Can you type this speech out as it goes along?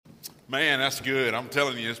Man, that's good. I'm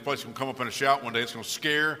telling you, this place is going to come up in a shout one day. It's going to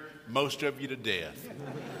scare most of you to death.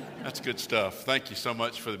 That's good stuff. Thank you so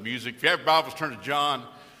much for the music. If you have your Bibles, turn to John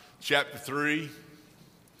chapter 3.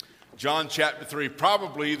 John chapter 3,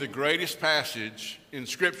 probably the greatest passage in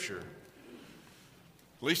Scripture,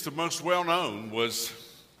 at least the most well-known, was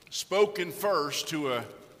spoken first to a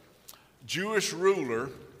Jewish ruler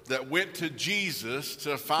that went to Jesus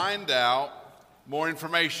to find out more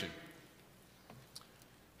information.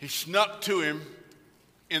 He snuck to him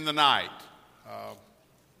in the night,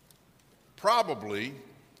 probably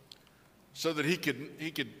so that he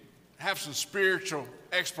could have some spiritual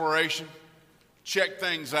exploration, check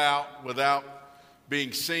things out without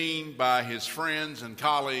being seen by his friends and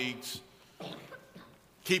colleagues,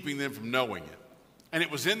 keeping them from knowing it. And it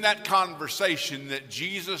was in that conversation that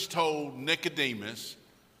Jesus told Nicodemus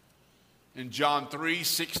in John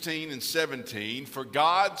 3:16 and 17, "For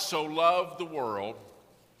God so loved the world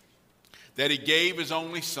that he gave his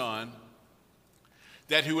only Son,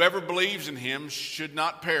 that whoever believes in him should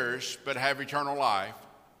not perish but have eternal life.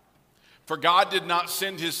 For God did not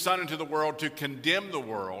send his Son into the world to condemn the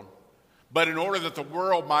world, but in order that the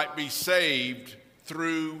world might be saved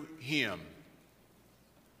through him."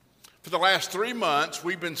 For the last 3 months,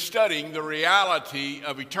 we've been studying the reality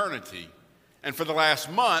of eternity. And for the last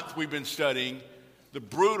month, we've been studying the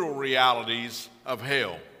brutal realities of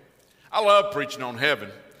hell. I love preaching on heaven.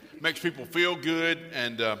 It makes people feel good,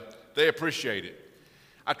 and they appreciate it.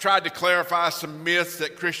 I tried to clarify some myths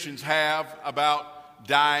that Christians have about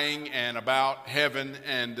dying and about heaven,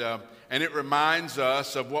 and it reminds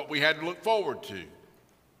us of what we had to look forward to.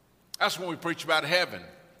 That's when we preach about heaven.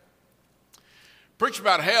 Preach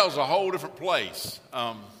about hell is a whole different place,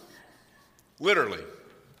 literally.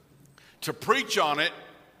 To preach on it,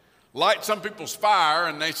 light some people's fire,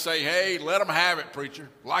 and they say, "Hey, let them have it,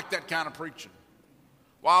 preacher." Like that kind of preaching.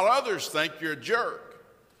 While others think you're a jerk,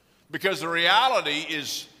 because the reality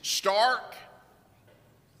is stark,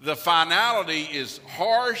 the finality is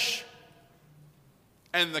harsh,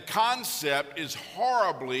 and the concept is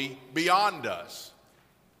horribly beyond us.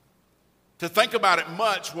 To think about it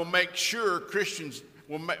much will make sure Christians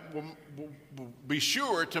will be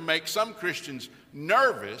sure to make some Christians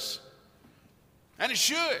nervous, and it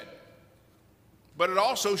should, but it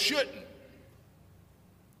also shouldn't.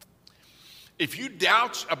 If you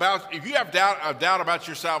have doubt about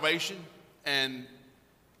your salvation,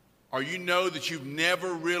 or you know that you've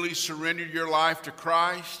never really surrendered your life to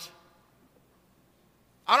Christ,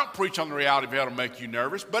 I don't preach on the reality of hell to make you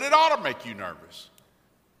nervous, but it ought to make you nervous.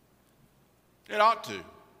 It ought to.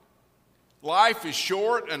 Life is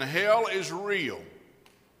short and hell is real.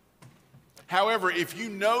 However, if you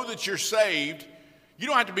know that you're saved, you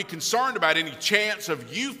don't have to be concerned about any chance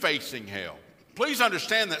of you facing hell. Please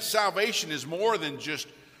understand that salvation is more than just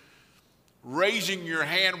raising your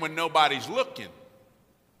hand when nobody's looking.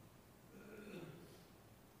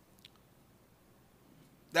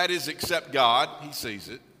 That is, except God, he sees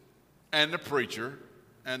it, and the preacher,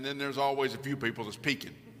 and then there's always a few people that's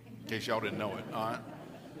peeking, in case y'all didn't know it, all right?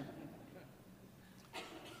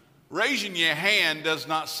 Raising your hand does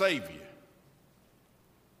not save you.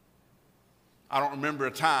 I don't remember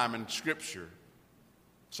a time in Scripture,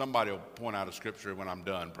 somebody will point out a Scripture when I'm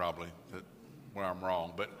done probably, where I'm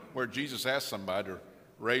wrong, but where Jesus asked somebody to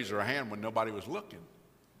raise their hand when nobody was looking.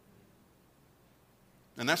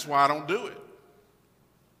 And that's why I don't do it.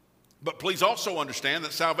 But please also understand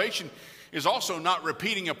that salvation is also not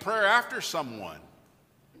repeating a prayer after someone.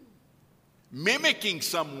 Mimicking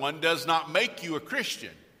someone does not make you a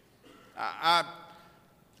Christian. I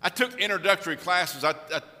took introductory classes.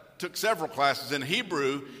 I took several classes in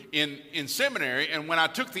Hebrew in seminary, and when I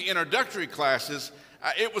took the introductory classes,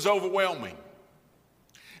 it was overwhelming.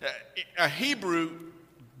 A Hebrew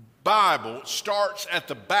Bible starts at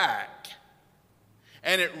the back,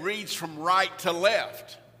 and it reads from right to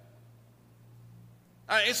left.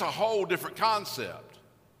 It's a whole different concept.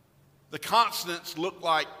 The consonants look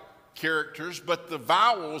like characters, but the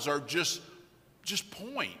vowels are just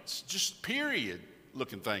points, just period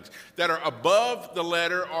looking things that are above the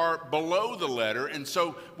letter or below the letter. And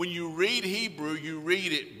so when you read Hebrew, you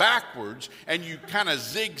read it backwards and you kind of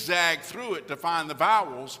zigzag through it to find the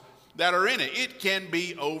vowels that are in it. It can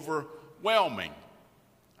be overwhelming.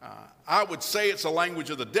 I would say it's a language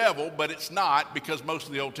of the devil, but it's not, because most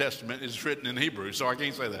of the Old Testament is written in Hebrew, so I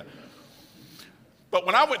can't say that. But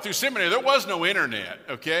when I went through seminary, there was no internet,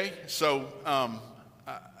 okay? So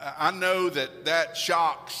I know that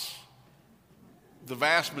shocks the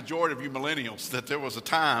vast majority of you millennials, that there was a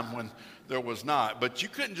time when there was not. But you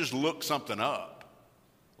couldn't just look something up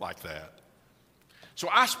like that. So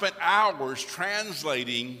I spent hours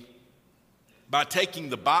translating by taking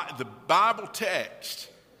the Bible text,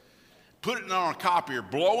 putting it on a copier,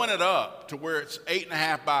 blowing it up to where it's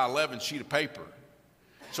 8.5 by 11 sheet of paper.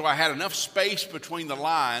 So I had enough space between the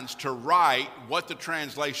lines to write what the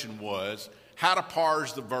translation was, how to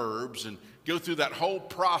parse the verbs, and go through that whole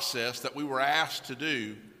process that we were asked to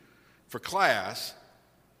do for class.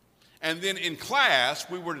 And then in class,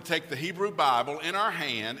 we were to take the Hebrew Bible in our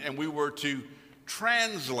hand and we were to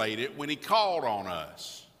translate it when he called on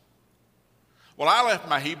us. Well, I left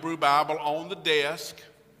my Hebrew Bible on the desk,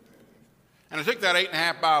 and I took that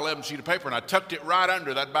 8.5 by 11 sheet of paper and I tucked it right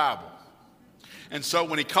under that Bible. And so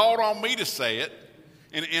when he called on me to say it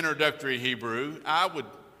in introductory Hebrew, I would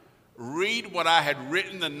read what I had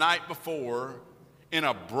written the night before in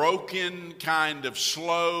a broken, kind of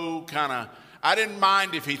slow, I didn't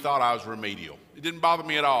mind if he thought I was remedial. It didn't bother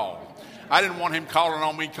me at all. I didn't want him calling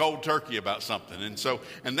on me cold turkey about something.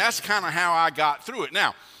 And that's kind of how I got through it.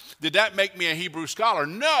 Now, did that make me a Hebrew scholar?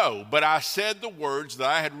 No, but I said the words that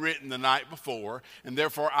I had written the night before, and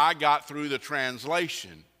therefore I got through the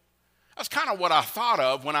translation. That's kind of what I thought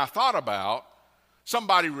of when I thought about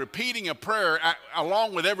somebody repeating a prayer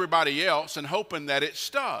along with everybody else and hoping that it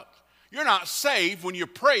stuck. You're not saved when you're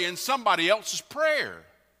praying somebody else's prayer.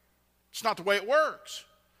 It's not the way it works.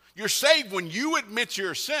 You're saved when you admit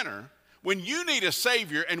you're a sinner, when you need a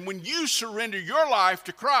Savior, and when you surrender your life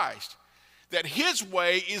to Christ. That his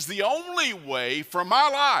way is the only way for my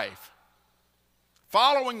life.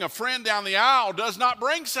 Following a friend down the aisle does not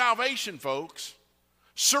bring salvation, folks.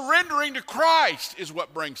 Surrendering to Christ is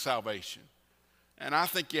what brings salvation. And I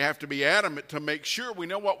think you have to be adamant to make sure we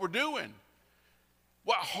know what we're doing.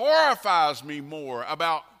 What horrifies me more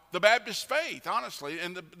about the Baptist faith, honestly,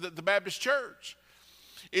 and the Baptist church,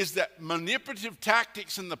 is that manipulative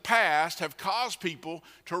tactics in the past have caused people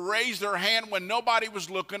to raise their hand when nobody was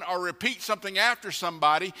looking or repeat something after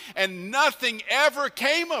somebody, and nothing ever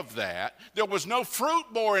came of that. There was no fruit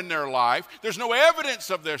bore in their life. There's no evidence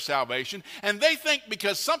of their salvation, and they think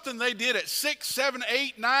because something they did at 6, 7,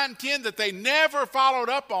 8, 9, 10 that they never followed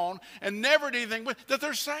up on and never did anything with, that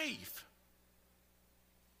they're safe.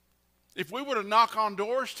 If we were to knock on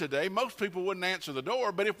doors today, most people wouldn't answer the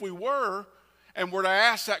door, but if we were, and were to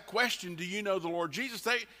ask that question, do you know the Lord Jesus?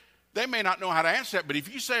 They may not know how to answer that, but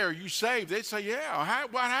if you say, are you saved? They'd say, yeah,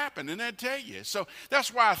 what happened? And they'd tell you. So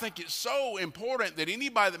that's why I think it's so important that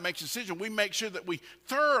anybody that makes a decision, we make sure that we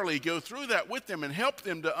thoroughly go through that with them and help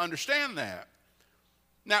them to understand that.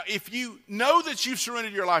 Now, if you know that you've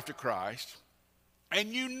surrendered your life to Christ, and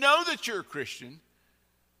you know that you're a Christian,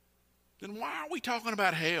 then why are we talking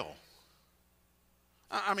about hell?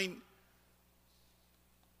 I mean,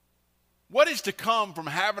 what is to come from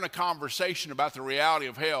having a conversation about the reality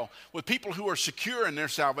of hell with people who are secure in their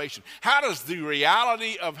salvation? How does the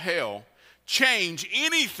reality of hell change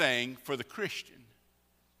anything for the Christian?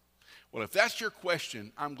 Well, if that's your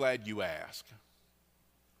question, I'm glad you asked,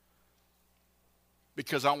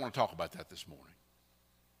 because I want to talk about that this morning.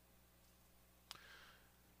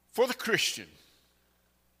 For the Christian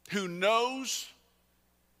who knows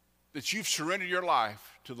that you've surrendered your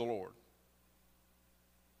life to the Lord,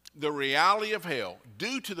 the reality of hell,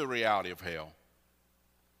 due to the reality of hell,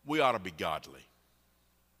 we ought to be godly.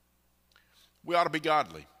 We ought to be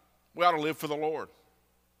godly. We ought to live for the Lord.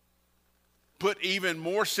 Put even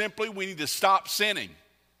more simply, we need to stop sinning.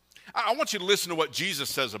 I want you to listen to what Jesus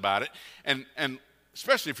says about it, and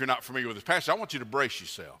especially if you're not familiar with this passage, I want you to brace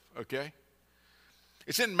yourself, okay?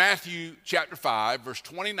 It's in Matthew chapter 5, verse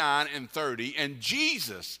 29 and 30, and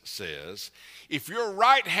Jesus says, if your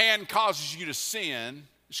right hand causes you to sin,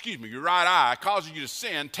 your right eye causes you to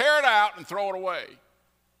sin, tear it out and throw it away.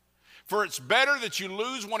 For it's better that you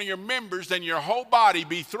lose one of your members than your whole body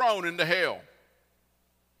be thrown into hell.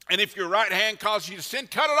 And if your right hand causes you to sin,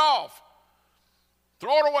 cut it off.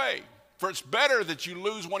 Throw it away. For it's better that you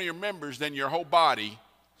lose one of your members than your whole body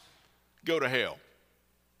go to hell.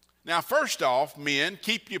 Now, first off, men,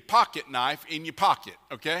 keep your pocket knife in your pocket,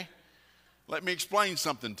 okay? Let me explain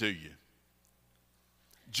something to you.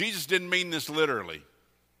 Jesus didn't mean this literally.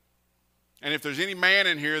 And if there's any man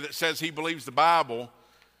in here that says he believes the Bible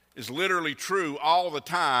is literally true all the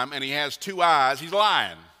time and he has two eyes, he's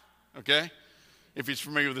lying, okay? If he's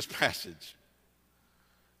familiar with this passage.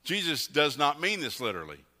 Jesus does not mean this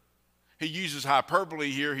literally. He uses hyperbole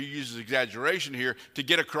here, he uses exaggeration here to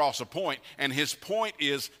get across a point. And his point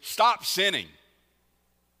is, stop sinning.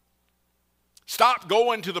 Stop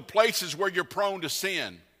going to the places where you're prone to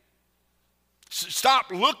sin. Stop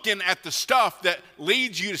looking at the stuff that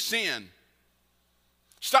leads you to sin.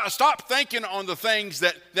 Stop thinking on the things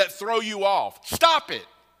that throw you off. Stop it.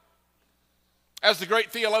 As the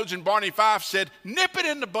great theologian Barney Fife said, nip it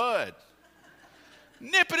in the bud.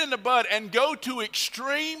 nip it in the bud and go to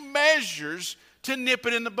extreme measures to nip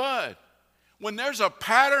it in the bud. When there's a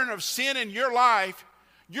pattern of sin in your life,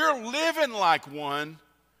 you're living like one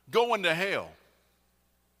going to hell.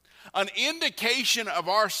 An indication of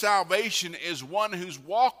our salvation is one who's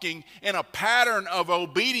walking in a pattern of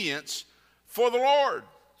obedience for the Lord,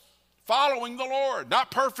 following the Lord,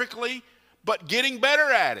 not perfectly, but getting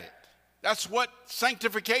better at it. That's what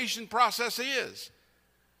sanctification process is.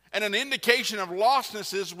 And an indication of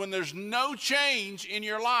lostness is when there's no change in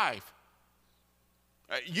your life.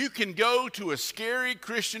 You can go to a scary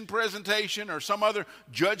Christian presentation or some other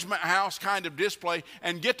judgment house kind of display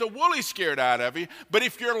and get the woolly scared out of you. But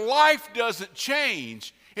if your life doesn't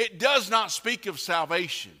change, it does not speak of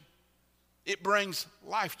salvation. It brings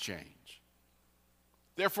life change.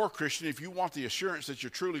 Therefore, Christian, if you want the assurance that you're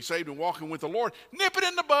truly saved and walking with the Lord, nip it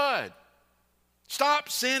in the bud. Stop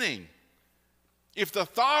sinning. If the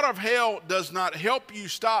thought of hell does not help you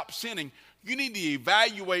stop sinning, you need to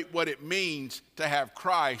evaluate what it means to have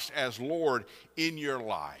Christ as Lord in your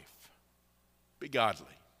life. Be godly.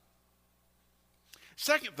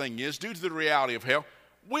 Second thing is, due to the reality of hell,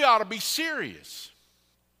 we ought to be serious.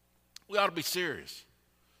 We ought to be serious.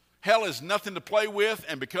 Hell is nothing to play with,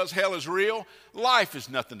 and because hell is real, life is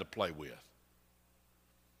nothing to play with.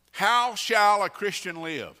 How shall a Christian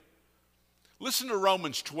live? Listen to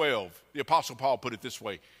Romans 12. The Apostle Paul put it this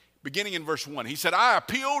way, beginning in verse 1. He said, I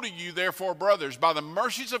appeal to you, therefore, brothers, by the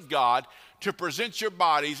mercies of God, to present your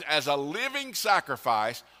bodies as a living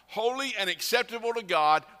sacrifice, holy and acceptable to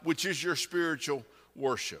God, which is your spiritual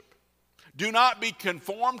worship. Do not be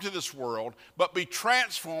conformed to this world, but be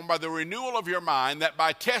transformed by the renewal of your mind, that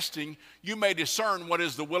by testing you may discern what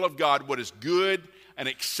is the will of God, what is good and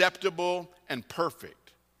acceptable and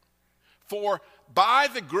perfect. For by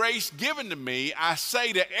the grace given to me, I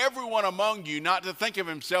say to everyone among you not to think of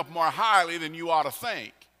himself more highly than you ought to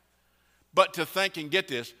think, but to think, and get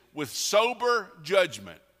this, with sober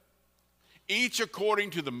judgment, each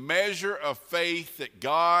according to the measure of faith that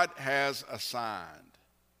God has assigned.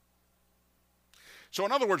 So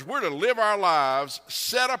in other words, we're to live our lives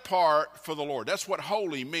set apart for the Lord. That's what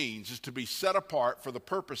holy means, is to be set apart for the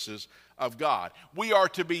purposes of God. We are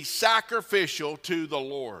to be sacrificial to the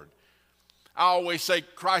Lord. I always say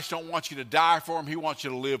Christ don't want you to die for him. He wants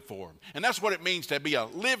you to live for him. And that's what it means to be a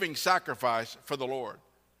living sacrifice for the Lord.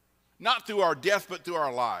 Not through our death, but through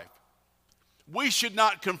our life. We should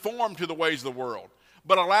not conform to the ways of the world,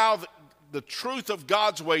 but allow the truth of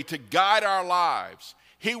God's way to guide our lives.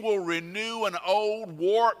 He will renew an old,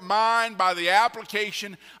 warped mind by the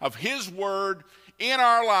application of his word in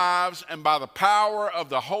our lives and by the power of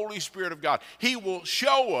the Holy Spirit of God. He will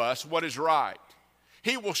show us what is right.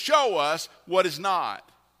 He will show us what is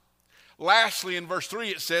not. Lastly, in verse 3,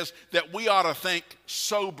 it says that we ought to think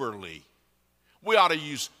soberly. We ought to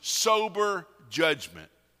use sober judgment.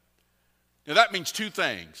 Now, that means two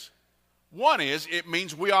things. One is, it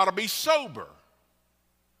means we ought to be sober.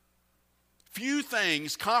 Few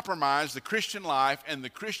things compromise the Christian life and the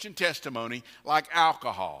Christian testimony like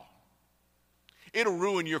alcohol. It'll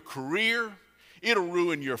ruin your career. It'll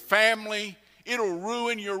ruin your family. It'll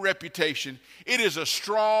ruin your reputation. It is a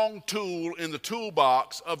strong tool in the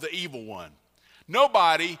toolbox of the evil one.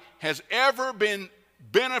 Nobody has ever been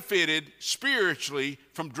benefited spiritually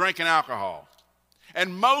from drinking alcohol.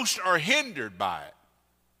 And most are hindered by it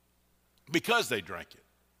because they drink it.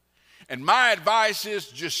 And my advice is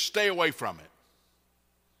just stay away from it.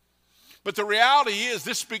 But the reality is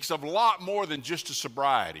this speaks of a lot more than just a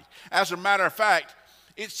sobriety. As a matter of fact,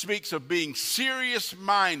 it speaks of being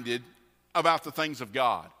serious-minded about the things of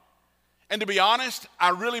God. And to be honest, I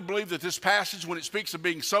really believe that this passage, when it speaks of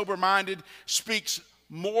being sober-minded, speaks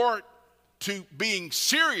more to being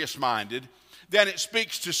serious-minded than it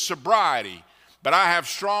speaks to sobriety. But I have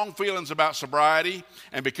strong feelings about sobriety,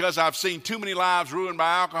 and because I've seen too many lives ruined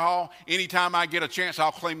by alcohol, anytime I get a chance,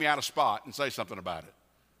 I'll claim me out a spot and say something about it.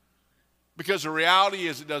 Because the reality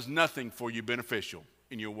is it does nothing for you beneficial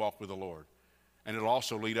in your walk with the Lord. And it'll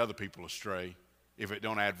also lead other people astray if it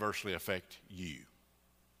don't adversely affect you.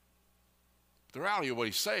 The reality of what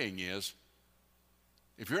he's saying is,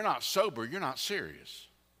 if you're not sober, you're not serious.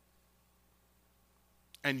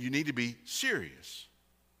 And you need to be serious.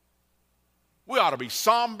 We ought to be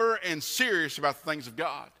somber and serious about the things of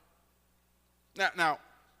God. Now,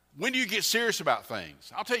 when do you get serious about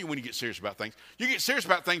things? I'll tell you when you get serious about things. You get serious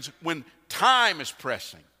about things when time is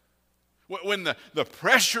pressing, when the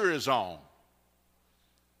pressure is on,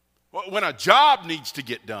 when a job needs to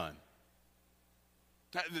get done.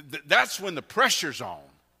 That's when the pressure's on.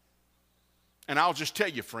 And I'll just tell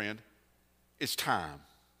you, friend, it's time.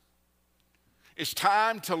 It's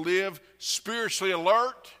time to live spiritually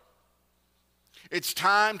alert. It's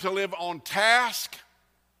time to live on task.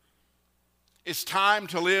 It's time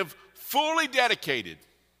to live fully dedicated.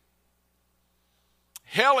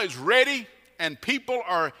 Hell is ready and people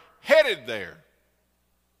are headed there.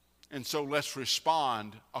 And so let's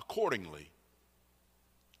respond accordingly.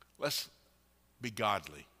 Let's be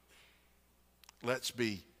godly. Let's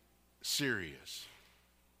be serious.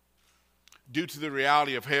 Due to the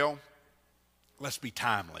reality of hell, let's be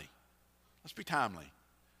timely. Let's be timely.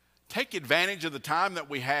 Take advantage of the time that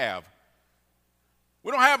we have.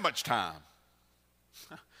 We don't have much time.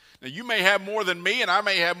 Now, you may have more than me, and I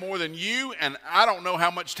may have more than you, and I don't know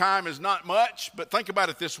how much time is not much, but think about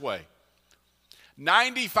it this way.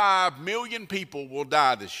 95 million people will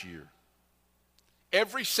die this year.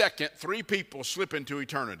 Every second, 3 people slip into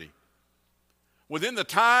eternity. Within the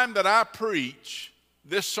time that I preach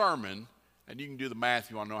this sermon, and you can do the math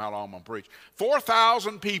if you want to know how long I'm going to preach,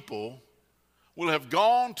 4,000 people will have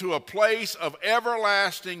gone to a place of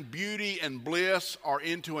everlasting beauty and bliss or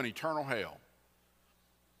into an eternal hell.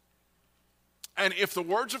 And if the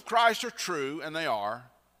words of Christ are true, and they are,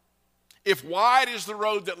 if wide is the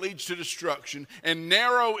road that leads to destruction and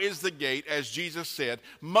narrow is the gate, as Jesus said,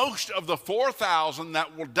 most of the 4,000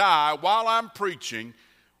 that will die while I'm preaching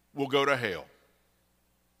will go to hell.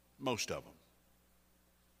 Most of them.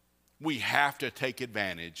 We have to take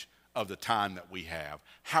advantage of the time that we have,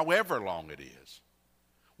 however long it is.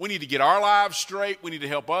 We need to get our lives straight. We need to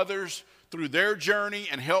help others through their journey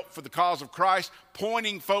and help for the cause of Christ,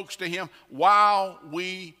 pointing folks to Him while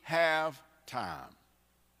we have time.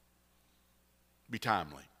 Be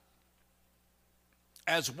timely.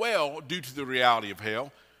 As well, due to the reality of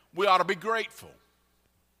hell, we ought to be grateful.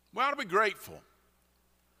 We ought to be grateful.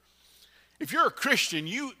 If you're a Christian,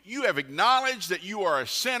 you have acknowledged that you are a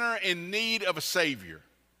sinner in need of a Savior.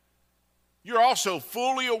 You're also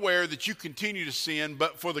fully aware that you continue to sin,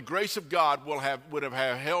 but for the grace of God would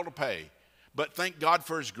have hell to pay. But thank God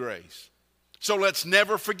for His grace. So let's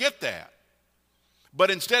never forget that.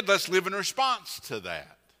 But instead, let's live in response to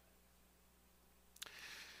that.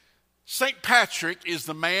 St. Patrick is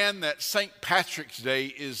the man that St. Patrick's Day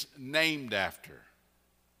is named after.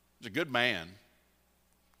 He's a good man.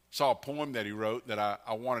 Saw a poem that he wrote that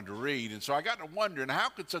I wanted to read. And so I got to wondering, how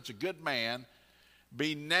could such a good man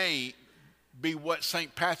be what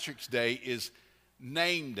St. Patrick's Day is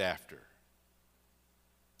named after?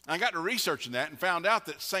 I got to researching that and found out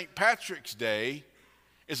that St. Patrick's Day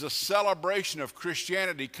is a celebration of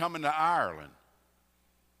Christianity coming to Ireland.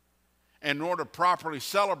 And in order to properly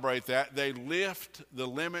celebrate that, they lift the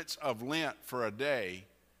limits of Lent for a day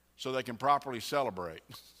so they can properly celebrate.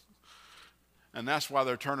 And that's why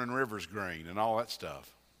they're turning rivers green and all that stuff,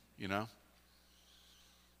 you know.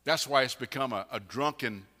 That's why it's become a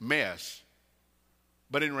drunken mess.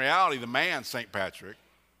 But in reality, the man, St. Patrick,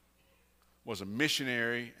 was a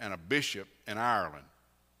missionary and a bishop in Ireland.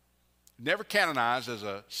 Never canonized as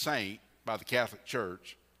a saint by the Catholic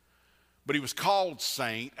Church, but he was called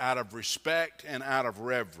saint out of respect and out of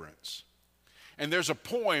reverence. And there's a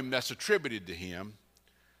poem that's attributed to him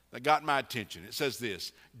that got my attention. It says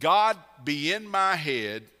this: God be in my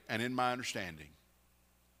head and in my understanding.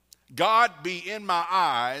 God be in my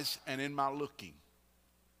eyes and in my looking.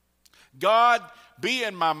 God be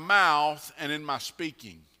in my mouth and in my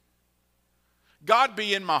speaking. God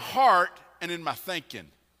be in my heart and in my thinking.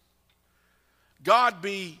 God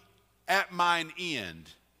be at mine end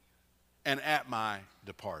and at my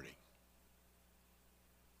departing.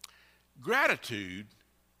 Gratitude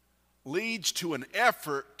leads to an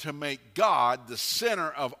effort to make God the center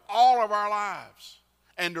of all of our lives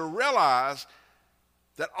and to realize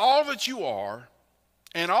that all that you are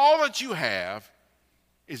and all that you have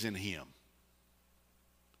is in Him.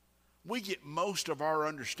 We get most of our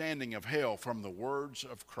understanding of hell from the words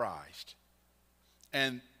of Christ,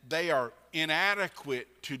 and they are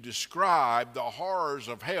inadequate to describe the horrors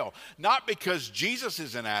of hell, not because Jesus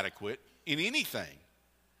is inadequate in anything,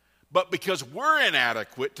 but because we're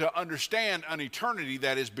inadequate to understand an eternity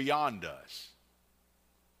that is beyond us.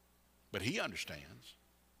 But He understands.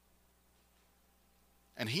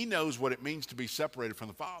 And He knows what it means to be separated from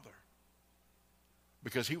the Father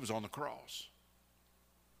because He was on the cross.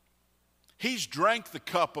 He's drank the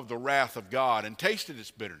cup of the wrath of God and tasted its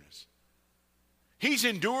bitterness. He's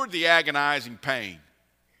endured the agonizing pain.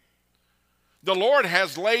 The Lord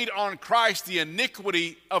has laid on Christ the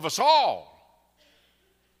iniquity of us all.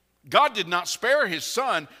 God did not spare His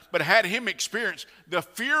Son, but had Him experience the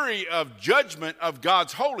fury of judgment of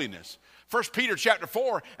God's holiness. 1 Peter chapter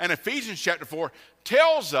 4 and Ephesians chapter 4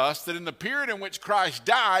 tells us that in the period in which Christ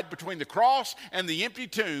died between the cross and the empty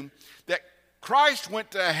tomb, that Christ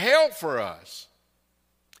went to hell for us.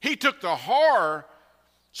 He took the horror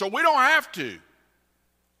so we don't have to.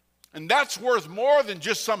 And that's worth more than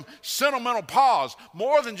just some sentimental pause,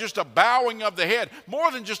 more than just a bowing of the head,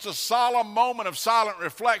 more than just a solemn moment of silent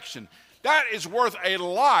reflection. That is worth a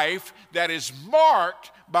life that is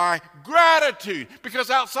marked by gratitude, because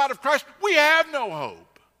outside of Christ, we have no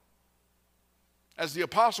hope. As the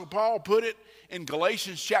Apostle Paul put it in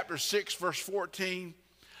Galatians chapter 6, verse 14,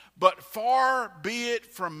 but far be it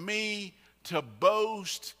from me to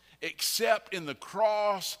boast except in the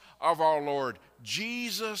cross of our Lord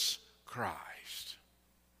Jesus Christ.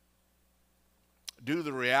 Due to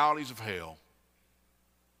the realities of hell,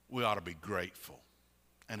 we ought to be grateful,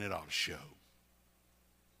 and it ought to show.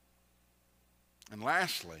 And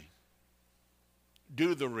lastly, due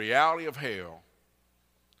to the reality of hell,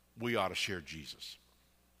 we ought to share Jesus.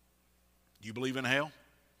 Do you believe in hell?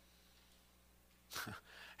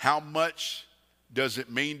 How much does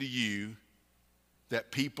it mean to you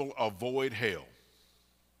that people avoid hell?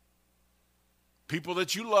 People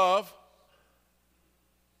that you love,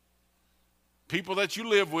 people that you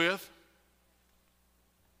live with,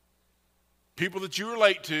 people that you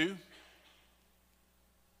relate to,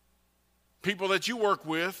 people that you work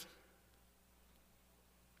with,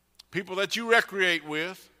 people that you recreate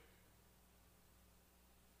with.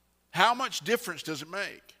 How much difference does it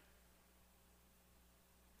make?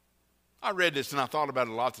 I read this and I thought about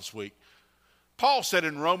it a lot this week. Paul said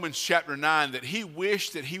in Romans chapter 9 that he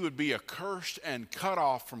wished that he would be accursed and cut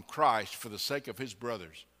off from Christ for the sake of his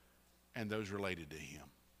brothers and those related to him.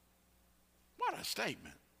 What a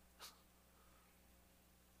statement.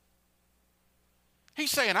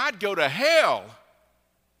 He's saying, I'd go to hell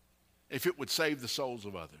if it would save the souls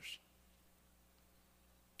of others.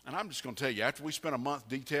 And I'm just going to tell you, after we spent a month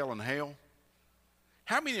detailing hell,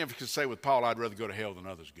 how many of us could say with Paul, I'd rather go to hell than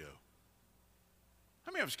others go?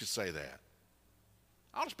 How many of us could say that?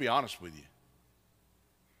 I'll just be honest with you.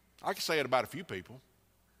 I can say it about a few people.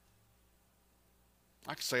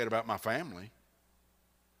 I can say it about my family.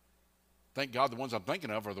 Thank God the ones I'm thinking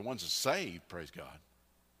of are the ones that are saved, praise God.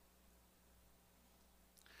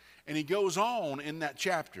 And he goes on in that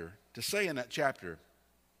chapter to say in that chapter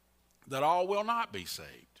that all will not be saved.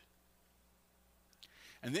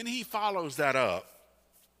 And then he follows that up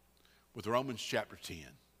with Romans chapter 10.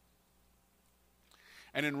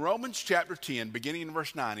 And in Romans chapter 10, beginning in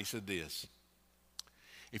verse 9, he said this: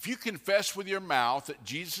 if you confess with your mouth that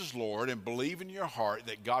Jesus is Lord and believe in your heart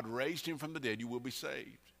that God raised him from the dead, you will be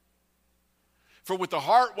saved. For with the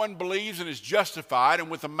heart one believes and is justified,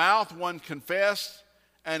 and with the mouth one confesses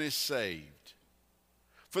and is saved.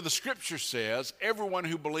 For the scripture says, everyone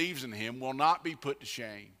who believes in him will not be put to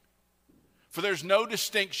shame. For there's no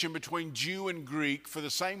distinction between Jew and Greek, for the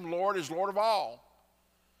same Lord is Lord of all,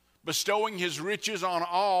 bestowing his riches on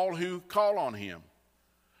all who call on him.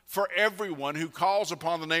 For everyone who calls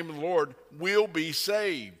upon the name of the Lord will be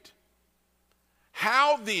saved.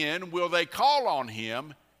 How then will they call on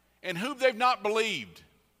him in whom they've not believed?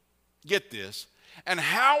 Get this. And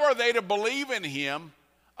how are they to believe in him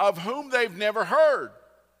of whom they've never heard?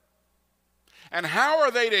 And how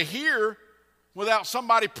are they to hear without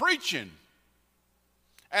somebody preaching?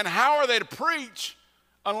 And how are they to preach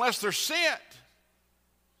unless they're sent?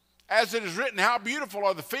 As it is written, how beautiful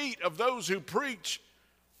are the feet of those who preach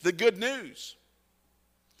the good news.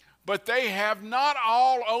 But they have not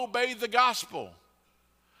all obeyed the gospel.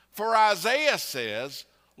 For Isaiah says,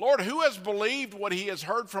 Lord, who has believed what he has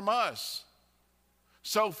heard from us?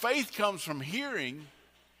 So faith comes from hearing,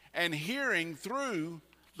 and hearing through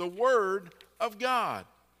the word of God.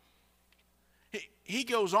 He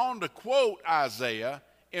goes on to quote Isaiah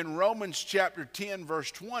in Romans chapter 10, verse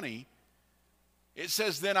 20. It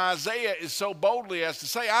says, then Isaiah is so boldly as to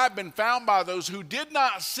say, I've been found by those who did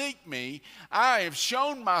not seek me. I have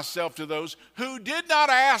shown myself to those who did not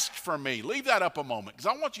ask for me. Leave that up a moment,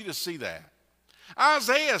 because I want you to see that.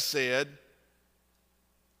 Isaiah said,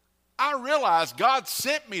 I realized God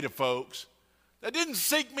sent me to folks that didn't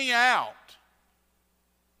seek me out.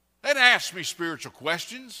 They didn't ask me spiritual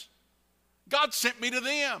questions. God sent me to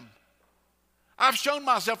them. I've shown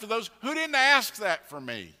myself to those who didn't ask that for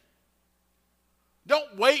me.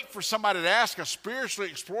 Don't wait for somebody to ask a spiritually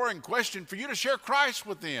exploring question for you to share Christ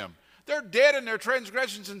with them. They're dead in their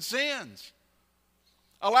transgressions and sins.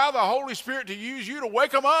 Allow the Holy Spirit to use you to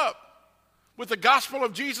wake them up with the gospel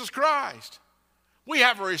of Jesus Christ. We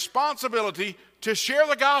have a responsibility to share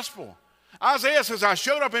the gospel. Isaiah says, I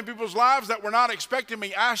showed up in people's lives that were not expecting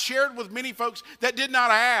me. I shared with many folks that did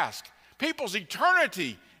not ask. People's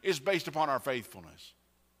eternity is based upon our faithfulness.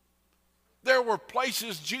 There were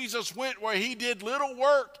places Jesus went where he did little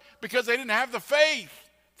work because they didn't have the faith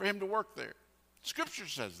for him to work there. Scripture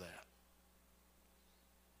says that.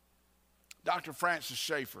 Dr. Francis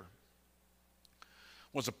Schaeffer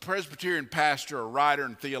was a Presbyterian pastor, a writer,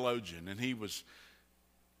 and theologian, and he was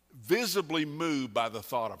visibly moved by the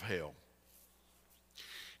thought of hell.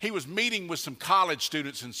 He was meeting with some college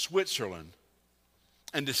students in Switzerland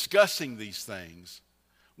and discussing these things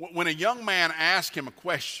when a young man asked him a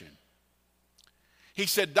question. He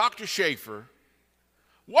said, "Dr. Schaeffer,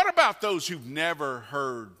 what about those who've never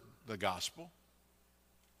heard the gospel?"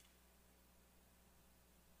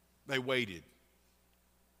 They waited.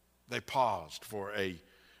 They paused for a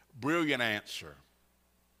brilliant answer.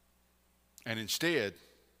 And instead,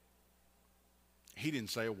 he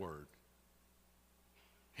didn't say a word.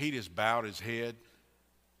 He just bowed his head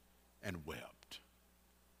and wept.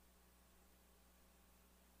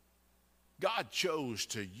 God chose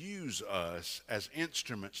to use us as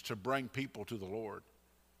instruments to bring people to the Lord.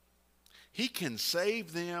 He can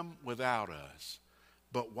save them without us,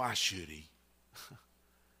 but why should he?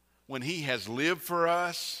 When he has lived for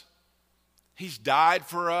us, he's died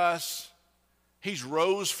for us, he's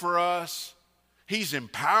rose for us, he's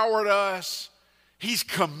empowered us, he's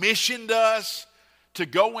commissioned us to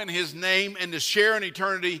go in his name and to share an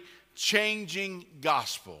eternity changing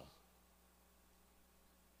gospel.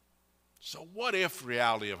 So what if the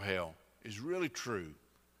reality of hell is really true,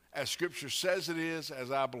 as Scripture says it is, as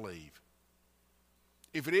I believe?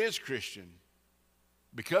 If it is, Christian,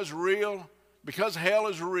 because hell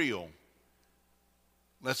is real,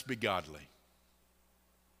 let's be godly.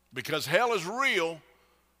 Because hell is real,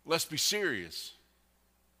 let's be serious.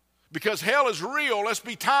 Because hell is real, let's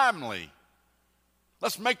be timely.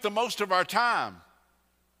 Let's make the most of our time.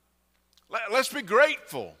 Let's be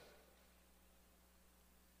grateful.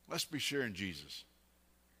 Let's be sharing Jesus.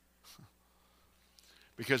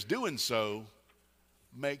 Because doing so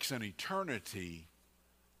makes an eternity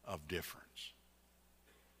of difference.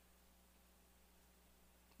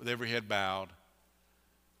 With every head bowed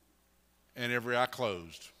and every eye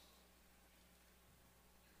closed,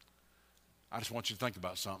 I just want you to think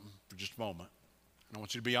about something for just a moment. And I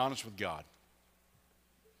want you to be honest with God.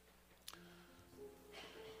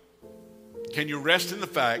 Can you rest in the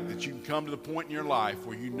fact that you can come to the point in your life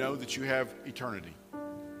where you know that you have eternity?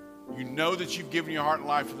 You know that you've given your heart and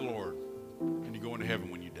life to the Lord, and you go into heaven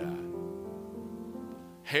when you die.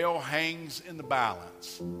 Hell hangs in the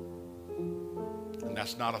balance. And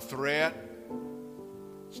that's not a threat.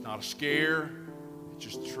 It's not a scare. It's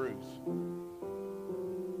just the truth.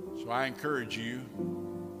 So I encourage you,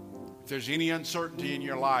 if there's any uncertainty in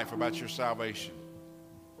your life about your salvation,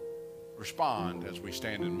 respond as we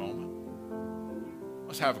stand in a moment.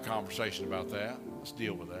 Let's have a conversation about that. Let's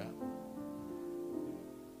deal with that.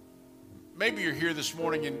 Maybe you're here this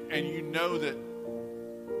morning and you know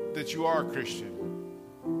that you are a Christian.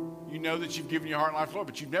 You know that you've given your heart and life to the Lord,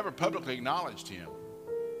 but you've never publicly acknowledged him.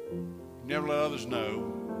 You've never let others know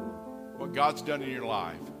what God's done in your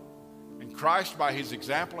life. And Christ, by his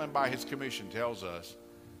example and by his commission, tells us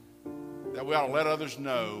that we ought to let others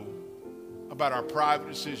know about our private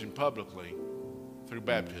decision publicly through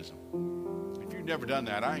baptism. If you've never done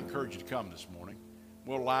that, I encourage you to come this morning.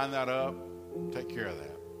 We'll line that up, take care of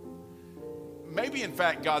that. Maybe, in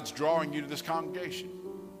fact, God's drawing you to this congregation.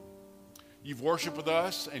 You've worshiped with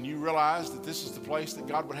us, and you realize that this is the place that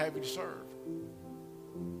God would have you to serve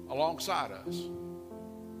alongside us.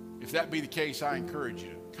 If that be the case, I encourage you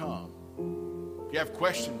to come. If you have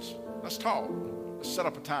questions, let's talk. Let's set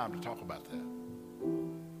up a time to talk about that.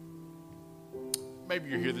 Maybe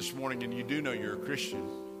you're here this morning and you do know you're a Christian,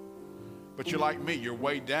 but you're like me, you're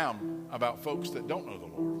weighed down about folks that don't know the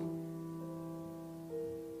Lord.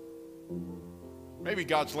 Maybe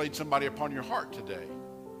God's laid somebody upon your heart today.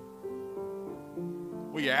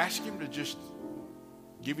 Will you ask him to just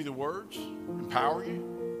give you the words, empower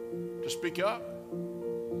you to speak up,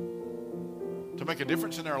 to make a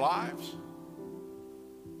difference in their lives?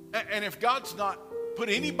 And if God's not put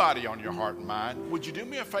anybody on your heart and mind, would you do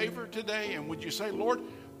me a favor today and would you say, Lord,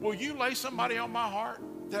 will you lay somebody on my heart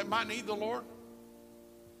that might need the Lord?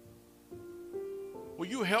 Will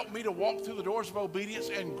you help me to walk through the doors of obedience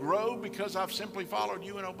and grow because I've simply followed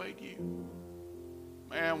you and obeyed you?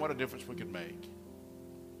 Man, what a difference we could make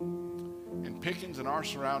in Pickens and our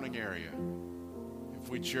surrounding area if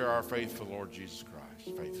we'd share our faith for the Lord Jesus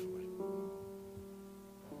Christ faithfully.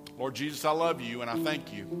 Lord Jesus, I love you and I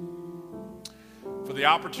thank you for the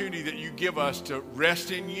opportunity that you give us to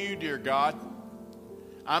rest in you, dear God.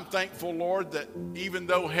 I'm thankful, Lord, that even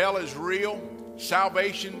though hell is real,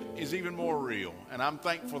 salvation is even more real. And I'm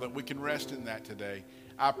thankful that we can rest in that today.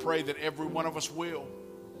 I pray that every one of us will.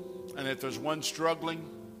 And if there's one struggling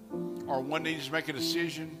or one needs to make a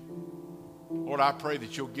decision, Lord, I pray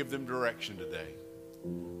that you'll give them direction today.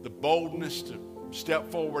 The boldness to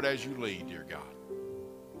step forward as you lead, dear God.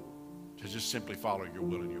 To just simply follow your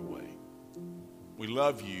will and your way. We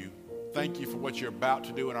love you. Thank you for what you're about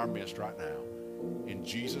to do in our midst right now. In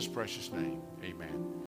Jesus' precious name, amen.